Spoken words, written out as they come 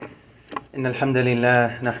إن الحمد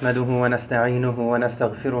لله نحمده ونستعينه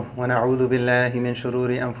ونستغفره ونعوذ بالله من شرور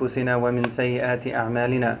أنفسنا ومن سيئات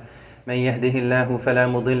أعمالنا من يهده الله فلا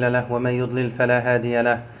مضل له ومن يضلل فلا هادي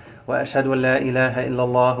له وأشهد أن لا إله إلا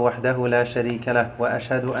الله وحده لا شريك له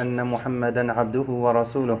وأشهد أن محمدا عبده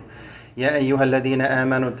ورسوله يا أيها الذين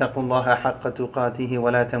آمنوا اتقوا الله حق تقاته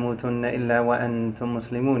ولا تموتن إلا وأنتم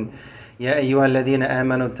مسلمون يا أيها الذين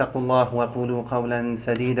آمنوا اتقوا الله وقولوا قولا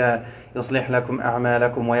سديدا يصلح لكم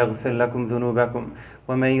أعمالكم ويغفر لكم ذنوبكم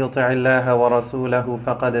ومن يطع الله ورسوله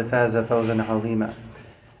فقد فاز فوزا عظيما.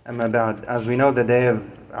 أما بعد, as we know, the day of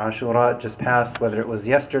Ashura just passed, whether it was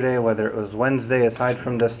yesterday, whether it was Wednesday, aside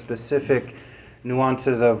from the specific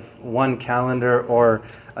nuances of one calendar or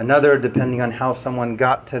another, depending on how someone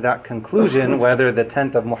got to that conclusion, whether the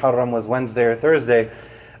 10th of Muharram was Wednesday or Thursday,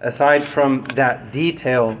 aside from that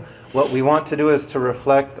detail, what we want to do is to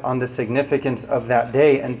reflect on the significance of that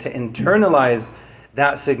day and to internalize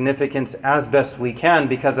that significance as best we can,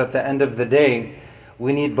 because at the end of the day,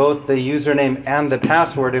 we need both the username and the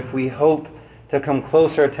password if we hope to come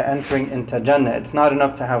closer to entering into Jannah. It's not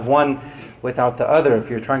enough to have one without the other. If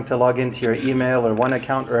you're trying to log into your email or one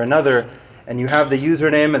account or another, and you have the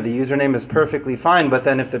username and the username is perfectly fine, but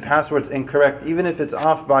then if the password's incorrect, even if it's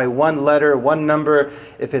off by one letter, one number,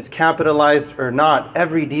 if it's capitalized or not,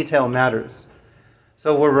 every detail matters.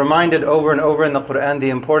 So we're reminded over and over in the Quran the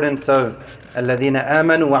importance of الَّذِينَ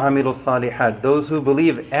آمَنُوا وَعَمِلُوا الصَّالِحَاتِ, those who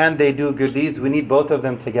believe and they do good deeds. We need both of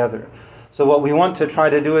them together. So what we want to try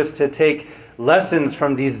to do is to take lessons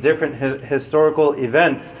from these different historical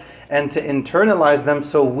events and to internalize them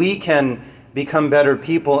so we can become better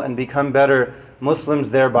people and become better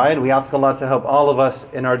Muslims thereby. And we ask Allah to help all of us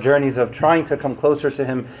in our journeys of trying to come closer to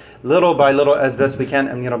Him little by little as best we can.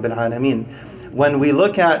 Ameen Rabbil Alameen. When we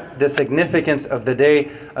look at the significance of the day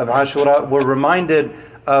of Ashura, we're reminded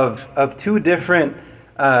of two different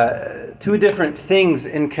things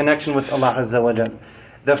in connection with Allah Azza wa Jal.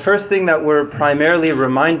 The first thing that we're primarily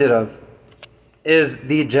reminded of is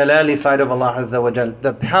the Jalali side of Allah Azza wa Jal,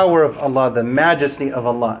 the power of Allah, the majesty of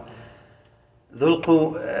Allah.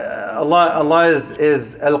 Allah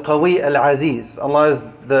is Al-Qawi Al-Aziz. Allah is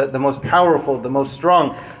the most powerful, the most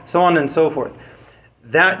strong, so on and so forth.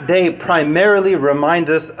 That day primarily reminds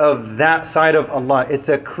us of that side of Allah. It's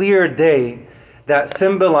a clear day that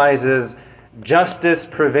symbolizes justice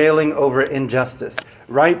prevailing over injustice,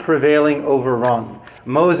 right prevailing over wrong,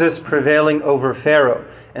 Moses prevailing over Pharaoh.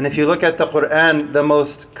 And if you look at the Quran, the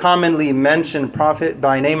most commonly mentioned prophet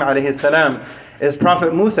by name alayhi salam is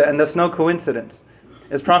Prophet Musa, and that's no coincidence.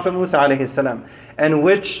 It's Prophet Musa alayhi salam. And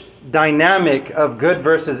which dynamic of good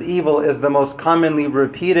versus evil is the most commonly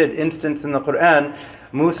repeated instance in the Quran?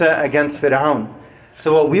 Musa against Fir'aun.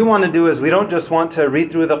 So what we want to do is we don't just want to read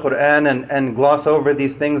through the Quran and gloss over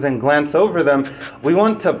these things and glance over them. We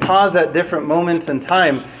want to pause at different moments in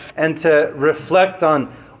time and to reflect on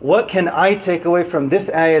what can I take away from this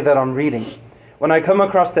ayah that I'm reading. When I come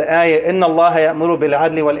across the ayah, إِنَّ اللَّهَ يَأْمُرُ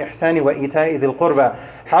بِالْعَدْلِ وَالْإِحْسَانِ وَإِيتَاءِ ذِي الْقُرْبَى,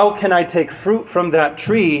 how can I take fruit from that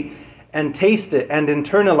tree and taste it and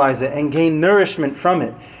internalize it and gain nourishment from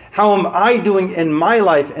it? How am I doing in my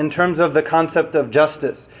life in terms of the concept of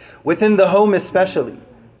justice, within the home especially?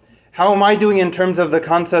 How am I doing in terms of the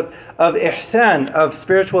concept of ihsan, of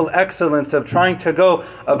spiritual excellence, of trying to go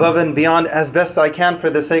above and beyond as best I can for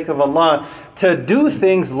the sake of Allah, to do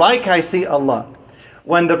things like I see Allah?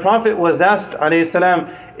 When the Prophet was asked, alayhi salam,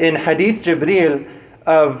 in Hadith Jibreel,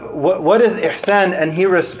 of what is ihsan, and he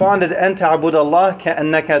responded, أَن تَعْبُدَ اللَّهَ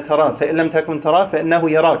كَأَنَّكَ تَرَاهُ فَإِن لَمْ تَكُنْ تَرَاهُ فَإِنَّهُ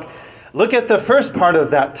يَرَاكَ. Look at the first part of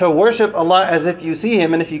that, to worship Allah as if you see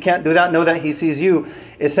Him, and if you can't do that, know that He sees you,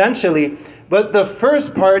 essentially. But the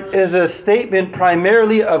first part is a statement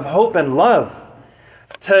primarily of hope and love,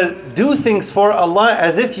 to do things for Allah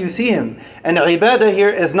as if you see Him. And ibadah here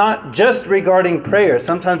is not just regarding prayer.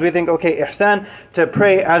 Sometimes we think, okay, ihsan, to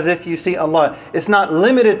pray as if you see Allah. It's not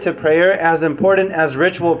limited to prayer. As important as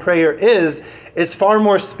ritual prayer is, it's far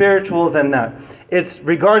more spiritual than that. It's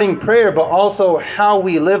regarding prayer, but also how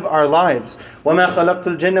we live our lives. وَمَا خَلَقْتُ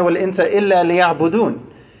الْجِنَّ وَالْإِنسَ إِلَّا لِيَعْبُدُونَ.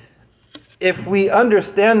 If we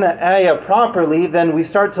understand the ayah properly, then we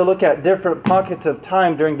start to look at different pockets of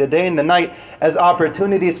time during the day and the night as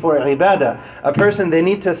opportunities for ibadah. A person, they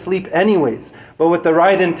need to sleep anyways, but with the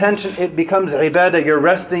right intention, it becomes ibadah. You're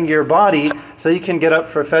resting your body so you can get up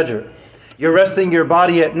for Fajr. You're resting your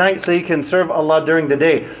body at night so you can serve Allah during the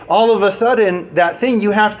day. All of a sudden, that thing you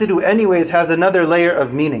have to do anyways has another layer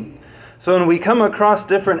of meaning. So when we come across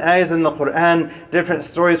different ayahs in the Quran, different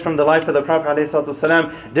stories from the life of the Prophet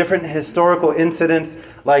ﷺ, different historical incidents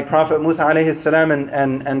like Prophet Musa ﷺ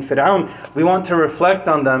and Fir'aun, we want to reflect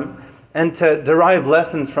on them and to derive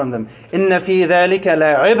lessons from them. إِنَّ فِي ذَلِكَ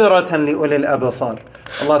لَعِبْرَةً لِأُولِي الْأَبْصَارِ.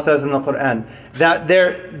 Allah says in the Quran that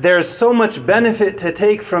there's so much benefit to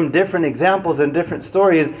take from different examples and different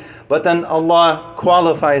stories, but then Allah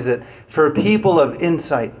qualifies it for people of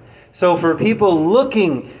insight. So for people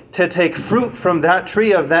looking to take fruit from that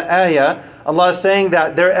tree of that ayah, Allah is saying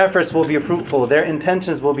that their efforts will be fruitful, their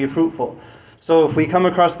intentions will be fruitful. So if we come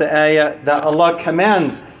across the ayah that Allah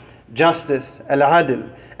commands justice, al-adl,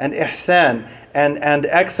 and ihsan, and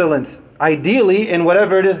excellence, ideally in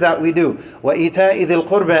whatever it is that we do, وَإِيتَاءِ ذِي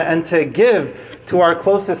الْقُرْبَى, and to give to our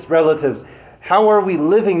closest relatives. How are we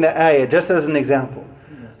living the ayah? Just as an example.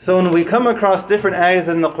 So when we come across different ayahs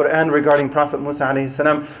in the Quran regarding Prophet Musa alayhi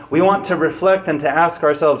salam, we want to reflect and to ask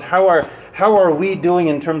ourselves, how are we doing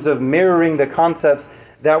in terms of mirroring the concepts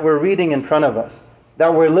that we're reading in front of us,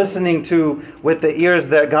 that we're listening to with the ears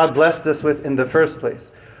that God blessed us with in the first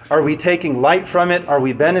place? Are we taking light from it? Are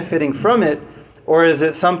we benefiting from it? Or is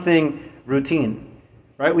it something routine?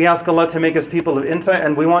 Right? We ask Allah to make us people of insight,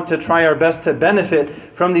 and we want to try our best to benefit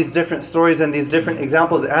from these different stories and these different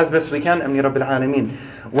examples as best we can. Ameen Rabbil Alameen.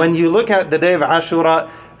 When you look at the day of Ashura,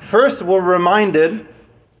 first we're reminded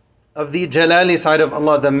of the Jalali side of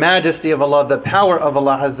Allah, the majesty of Allah, the power of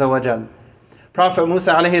Allah Azza wa Jal. Prophet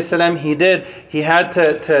Musa alayhi salam, he had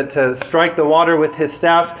to strike the water with his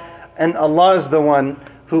staff, and Allah is the one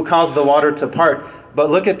who caused the water to part. But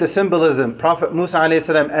look at the symbolism. Prophet Musa alayhi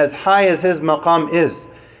salam, as high as his maqam is,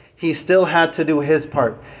 he still had to do his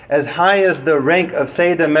part. As high as the rank of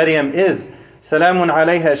Sayyidah Maryam is, salamun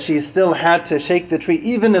alayha, she still had to shake the tree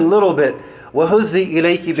even a little bit. وَهُزِّي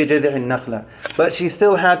إِلَيْكِ بِجَذِعِ النَّخْلَةِ. But she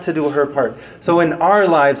still had to do her part. So in our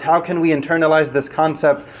lives, how can we internalize this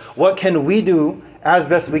concept? What can we do as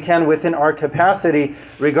best we can within our capacity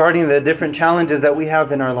regarding the different challenges that we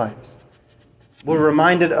have in our lives? We're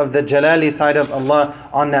reminded of the Jalali side of Allah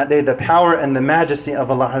on that day, the power and the majesty of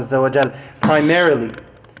Allah Azza wa Jal. Primarily,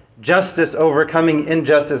 justice overcoming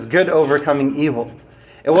injustice, good overcoming evil.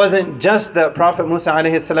 It wasn't just that Prophet Musa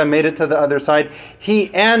alayhi salam made it to the other side.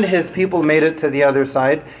 He and his people made it to the other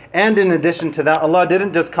side. And in addition to that, Allah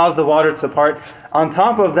didn't just cause the water to part. On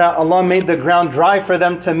top of that, Allah made the ground dry for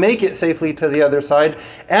them to make it safely to the other side.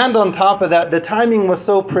 And on top of that, the timing was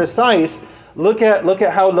so precise. Look at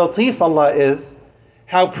how latif Allah is,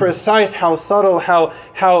 how precise, how subtle,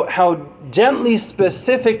 how gently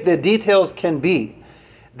specific the details can be.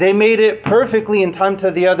 They made it perfectly in time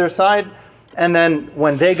to the other side, and then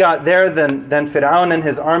when they got there, then Fir'aun and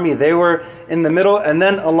his army, they were in the middle, and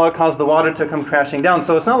then Allah caused the water to come crashing down.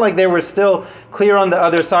 So it's not like they were still clear on the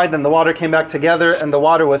other side, then the water came back together and the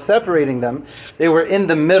water was separating them. They were in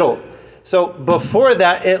the middle. So before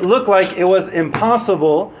that, it looked like it was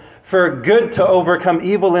impossible for good to overcome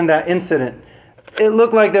evil in that incident. It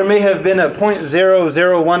looked like there may have been a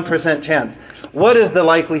 0.001% chance. What is the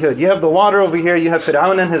likelihood? You have the water over here, you have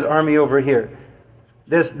Fir'aun and his army over here.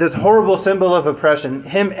 This horrible symbol of oppression,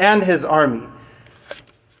 him and his army.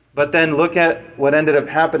 But then look at what ended up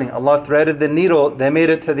happening. Allah threaded the needle, they made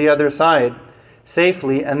it to the other side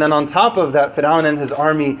safely, and then on top of that, Fir'aun and his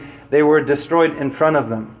army, they were destroyed in front of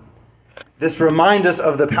them. This reminds us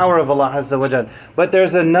of the power of Allah Azza wa Jal. But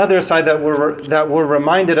there's another side that we're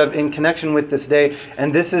reminded of in connection with this day,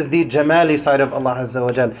 and this is the Jamali side of Allah Azza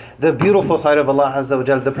wa Jal, the beautiful side of Allah Azza wa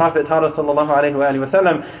Jal. The Prophet taught us sallallahu alayhi wa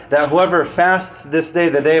sallam that whoever fasts this day,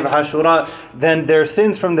 the day of Ashura, then their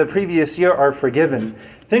sins from the previous year are forgiven.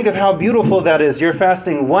 Think of how beautiful that is. You're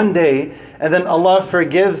fasting one day, and then Allah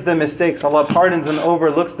forgives the mistakes. Allah pardons and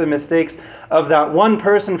overlooks the mistakes of that one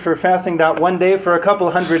person for fasting that one day for a couple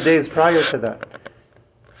hundred days prior to that.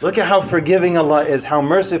 Look at how forgiving Allah is, how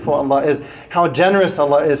merciful Allah is, how generous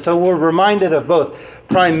Allah is. So we're reminded of both.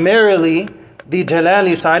 Primarily the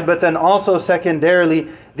Jalali side, but then also secondarily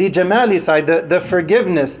the Jamali side, the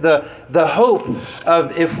forgiveness, the hope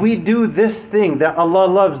of if we do this thing that Allah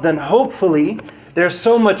loves, then hopefully there's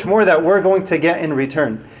so much more that we're going to get in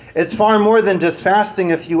return. It's far more than just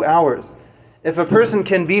fasting a few hours. If a person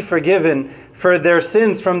can be forgiven for their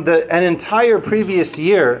sins from an entire previous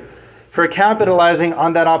year, for capitalizing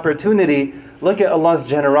on that opportunity, look at Allah's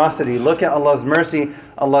generosity, look at Allah's mercy,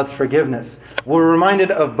 Allah's forgiveness. We're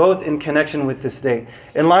reminded of both in connection with this day.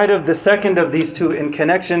 In light of the second of these two, in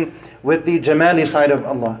connection with the Jamali side of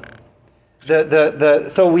Allah.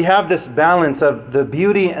 So we have this balance of the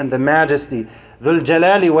beauty and the majesty. Dhul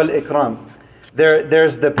Jalali wal Ikram.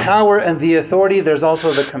 There's the power and the authority, there's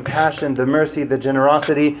also the compassion, the mercy, the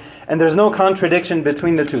generosity, and there's no contradiction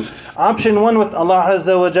between the two. Option one with Allah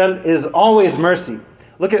Azza wa Jal is always mercy.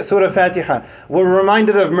 Look at Surah Fatiha. We're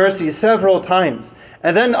reminded of mercy several times,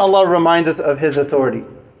 and then Allah reminds us of His authority.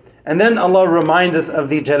 And then Allah reminds us of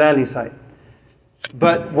the Jalali side.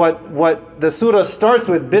 But what the surah starts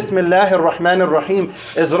with, Bismillahir Rahmanir Rahim,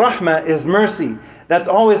 is rahmah, is mercy. That's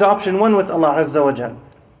always option one with Allah Azza wa Jal.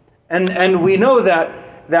 And we know that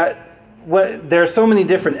there are so many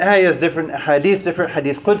different ayahs, different hadith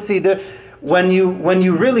Qudsi. When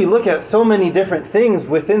you really look at so many different things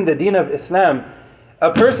within the deen of Islam,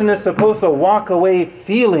 a person is supposed to walk away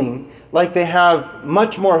feeling like they have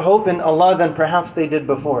much more hope in Allah than perhaps they did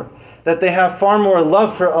before. That they have far more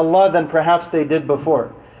love for Allah than perhaps they did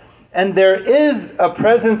before. And there is a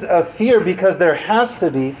presence of fear because there has to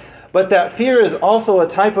be, but that fear is also a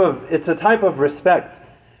type of respect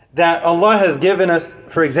that Allah has given us.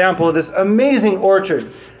 For example, this amazing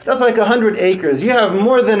orchard. That's like 100 acres. You have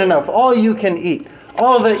more than enough. All you can eat.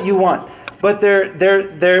 All that you want. But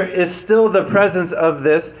there is still the presence of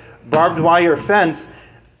this barbed wire fence.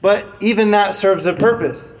 But even that serves a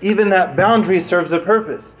purpose. Even that boundary serves a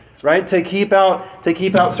purpose. Right? To keep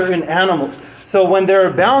out certain animals. So when there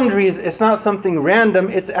are boundaries, it's not something random,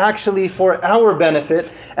 it's actually for our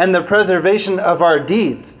benefit and the preservation of our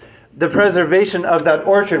deeds. The preservation of that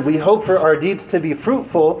orchard. We hope for our deeds to be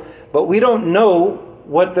fruitful, but we don't know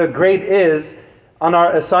what the grade is on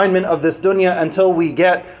our assignment of this dunya until we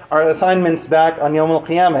get our assignments back on Yawm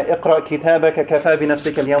al-Qiyamah. Iqra kitabaka kafa bi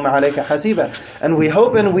nafsika al-yawma alayka hasiba. And we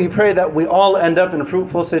hope and we pray that we all end up in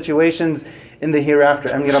fruitful situations in the hereafter.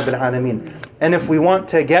 Ameen Rabbil Alameen. And if we want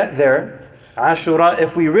to get there, Ashura,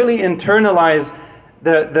 if we really internalize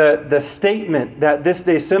the statement that this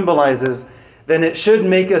day symbolizes, then it should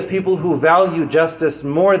make us people who value justice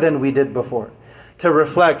more than we did before. To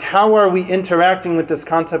reflect, how are we interacting with this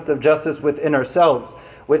concept of justice within ourselves,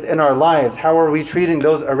 within our lives? How are we treating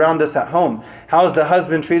those around us at home? How is the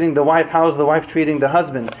husband treating the wife? How is the wife treating the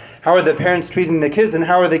husband? How are the parents treating the kids? And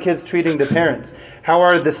how are the kids treating the parents? How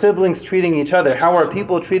are the siblings treating each other? How are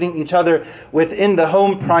people treating each other within the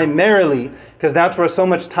home primarily? Because that's where so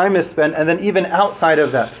much time is spent. And then even outside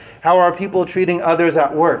of that, how are people treating others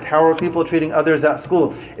at work? How are people treating others at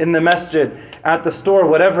school, in the masjid, at the store,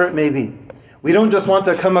 whatever it may be? We don't just want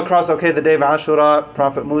to come across, okay, the day of Ashura,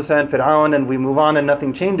 Prophet Musa and Fir'aun, and we move on and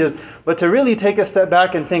nothing changes, but to really take a step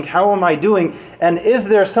back and think, how am I doing? And is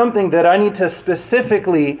there something that I need to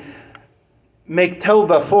specifically make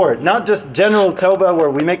tawbah for? Not just general tawbah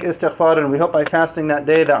where we make istighfar and we hope by fasting that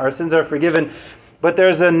day that our sins are forgiven, but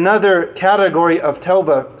there's another category of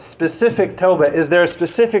tawbah, specific tawbah. Is there a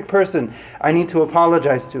specific person I need to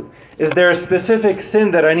apologize to? Is there a specific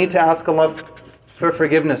sin that I need to ask Allah for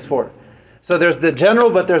forgiveness for? So there's the general,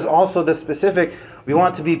 but there's also the specific. We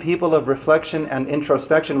want to be people of reflection and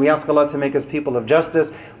introspection. We ask Allah to make us people of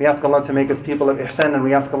justice. We ask Allah to make us people of ihsan. And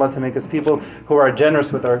we ask Allah to make us people who are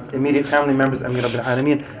generous with our immediate family members. Ameen Rabbil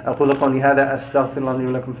Alameen. أقول قولي هذا أستغفر الله لي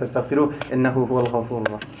ولكم فاستغفروه إنه هو الغفور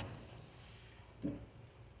الرحيم.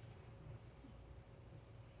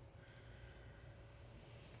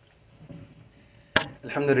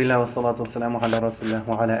 الحمد لله والصلاة والسلام على رسول الله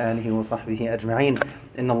وعلى آله وصحبه أجمعين.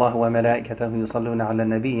 إن الله وملائكته يصلون على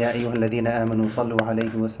النبي يا أيها الذين آمنوا صلوا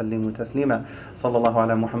عليه وسلموا تسليما. صلى الله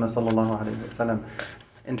على محمد صلى الله عليه وسلم.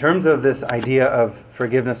 In terms of this idea of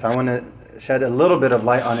forgiveness, I want to shed a little bit of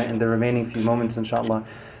light on it in the remaining few moments, inshallah.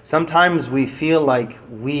 Sometimes we feel like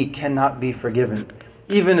we cannot be forgiven.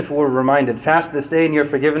 Even if we're reminded, fast this day and you're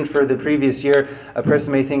forgiven for the previous year, a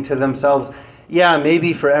person may think to themselves, yeah,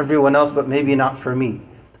 maybe for everyone else, but maybe not for me.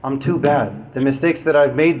 I'm too bad. The mistakes that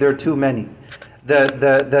I've made, they're too many.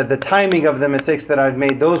 The timing of the mistakes that I've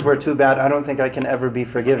made, those were too bad. I don't think I can ever be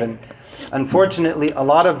forgiven. Unfortunately, a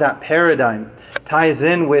lot of that paradigm ties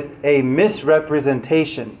in with a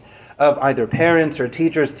misrepresentation of either parents or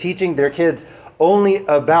teachers teaching their kids only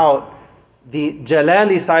about the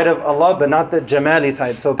Jalali side of Allah, but not the Jamali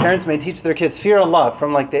side. So parents may teach their kids, fear Allah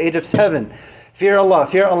from like the age of 7. Fear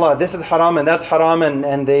Allah, this is haram and that's haram,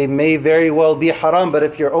 and they may very well be haram, but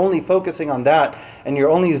if you're only focusing on that and you're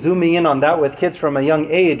only zooming in on that with kids from a young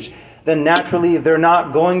age, then naturally they're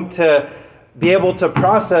not going to be able to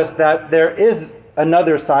process that there is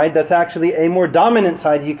another side that's actually a more dominant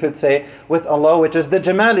side, you could say, with Allah, which is the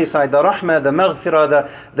Jamali side, the Rahmah, the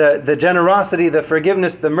Maghfirah, the generosity, the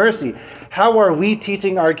forgiveness, the mercy. How are we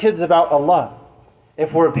teaching our kids about Allah?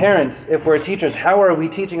 If we're parents, if we're teachers, how are we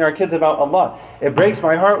teaching our kids about Allah? It breaks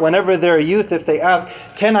my heart whenever they're a youth, if they ask,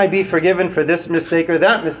 can I be forgiven for this mistake or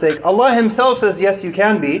that mistake? Allah Himself says, yes, you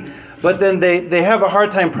can be. But then they have a hard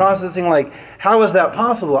time processing, like, how is that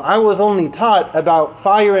possible? I was only taught about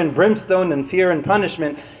fire and brimstone and fear and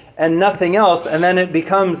punishment and nothing else. And then it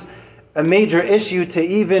becomes a major issue to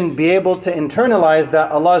even be able to internalize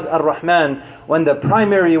that Allah is Ar-Rahman, when the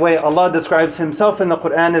primary way Allah describes Himself in the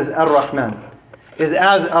Quran is Ar-Rahman. is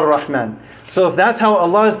as Ar-Rahman. So if that's how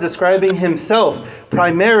Allah is describing Himself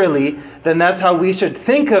primarily, then that's how we should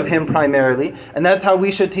think of Him primarily, and that's how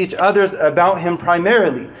we should teach others about Him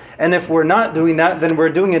primarily. And if we're not doing that, then we're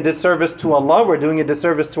doing a disservice to Allah, we're doing a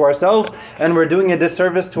disservice to ourselves, and we're doing a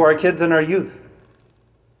disservice to our kids and our youth.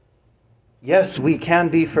 Yes, we can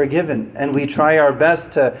be forgiven, and we try our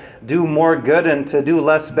best to do more good and to do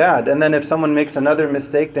less bad. And then if someone makes another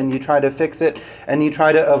mistake, then you try to fix it and you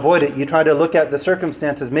try to avoid it. You try to look at the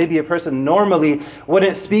circumstances. Maybe a person normally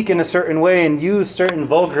wouldn't speak in a certain way and use certain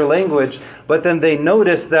vulgar language, but then they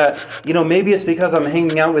notice that, maybe it's because I'm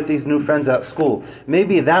hanging out with these new friends at school.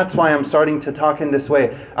 Maybe that's why I'm starting to talk in this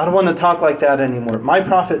way. I don't want to talk like that anymore. My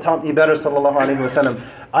Prophet taught me better, sallallahu alaihi wasallam.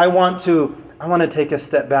 I want to take a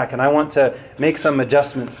step back and I want to make some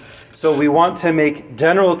adjustments. So we want to make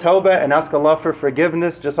general tawbah and ask Allah for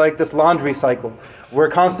forgiveness, just like this laundry cycle. We're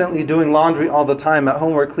constantly doing laundry all the time. At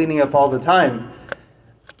home we're cleaning up all the time.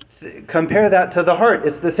 Compare that to the heart.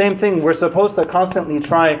 It's the same thing. We're supposed to constantly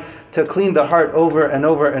try to clean the heart over and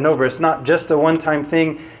over and over. It's not just a one-time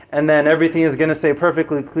thing and then everything is going to stay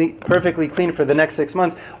perfectly clean for the next 6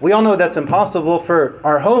 months. We all know that's impossible for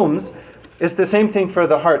our homes. It's the same thing for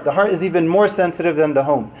the heart. The heart is even more sensitive than the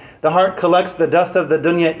home. The heart collects the dust of the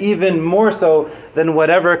dunya even more so than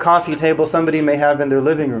whatever coffee table somebody may have in their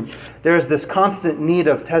living room. There's this constant need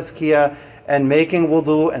of tazkiyah and making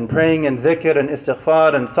wudu and praying and dhikr and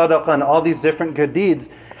istighfar and sadaqah and all these different good deeds.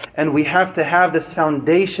 And we have to have this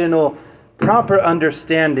foundational, proper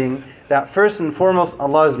understanding that first and foremost,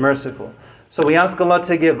 Allah is merciful. So we ask Allah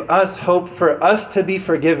to give us hope for us to be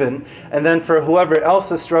forgiven, and then for whoever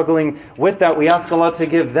else is struggling with that, we ask Allah to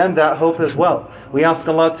give them that hope as well. We ask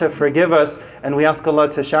Allah to forgive us, and we ask Allah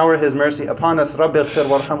to shower His mercy upon us. رَبِّ اغْفِرْ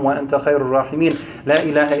وَارْحَمْ وَأَنْتَ خَيْرُ الرَّاحِمِينَ لَا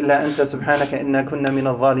إِلَهَ إِلَّا أَنْتَ سُبْحَانَكَ إِنَّا كُنَّا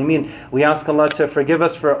مِنَ الظَّالِمِينَ. We ask Allah to forgive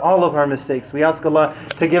us for all of our mistakes. We ask Allah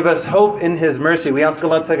to give us hope in His mercy. We ask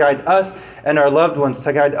Allah to guide us and our loved ones,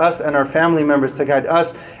 to guide us and our family members, to guide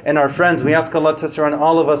us and our friends. We ask Allah to surround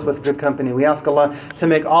all of us with good company. We ask Allah to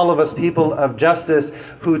make all of us people of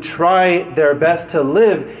justice who try their best to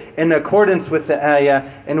live in accordance with the ayah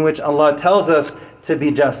in which Allah tells us to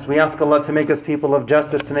be just. We ask Allah to make us people of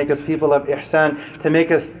justice, to make us people of ihsan, to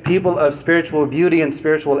make us people of spiritual beauty and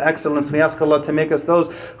spiritual excellence. We ask Allah to make us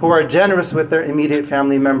those who are generous with their immediate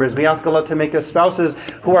family members. We ask Allah to make us spouses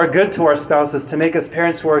who are good to our spouses, to make us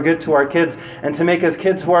parents who are good to our kids, and to make us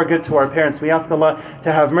kids who are good to our parents. We ask Allah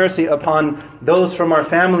to have mercy upon those from our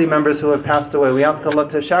family members who have passed away. We ask Allah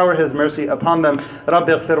to shower His mercy upon them. رَبِّ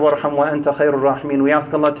اغْفِرْ وَارْحَمْ وَأَنْتَ خَيْرُ الرَّاحِمِينَ. We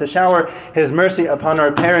ask Allah to shower His mercy upon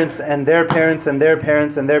our parents and their parents and their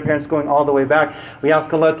parents and their parents going all the way back. We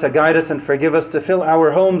ask Allah to guide us and forgive us, to fill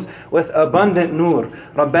our homes with abundant nur.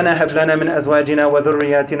 رَبَّنَا هَبْ لَنَا مِنْ أَزْوَاجِنَا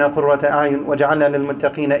وَذُرِّيَّاتِنَا قُرَّةَ أَعْيُنٍ وَاجْعَلْنَا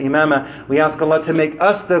لِلْمُتَّقِينَ إِمَامًا. We ask Allah to make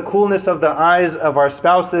us the coolness of the eyes of our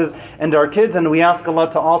spouses and our kids, and we ask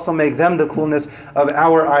Allah to also make them the coolness of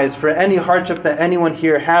our eyes. For any hardship that anyone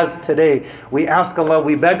here has today, we ask Allah,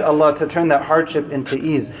 we beg Allah to turn that hardship into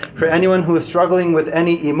ease. For anyone who is struggling with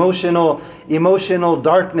any emotional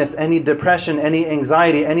darkness, any depression, any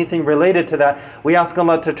anxiety, anything related to that, we ask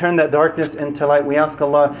Allah to turn that darkness into light. We ask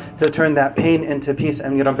Allah to turn that pain into peace.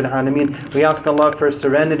 Ameen Rabbil Alameen. We ask Allah for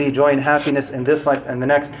serenity, joy and happiness in this life and the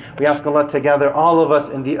next. We ask Allah to gather all of us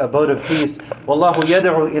in the abode of peace. Wallahu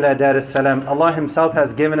yad'u ila dar as-salam. Allah Himself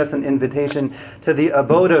has given us an invitation to the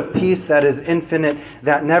abode of peace that is infinite,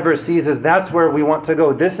 that never ceases. That's where we want to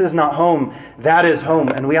go. This is not home, that is home.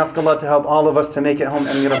 And we ask Allah to help all of us to make it home.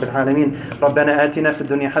 Ameen Rabbil Alameen. ربنا آتنا في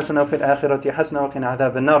الدنيا حسنة وفي الآخرة حسنة وقنا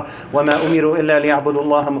عذاب النار وما أمروا إلا ليعبدوا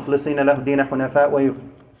الله مخلصين له الدين حنفاء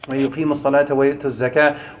ويقيموا الصلاة ويؤتوا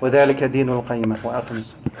الزكاة وذلك دين القيمة وأقم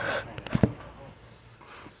الصلاة.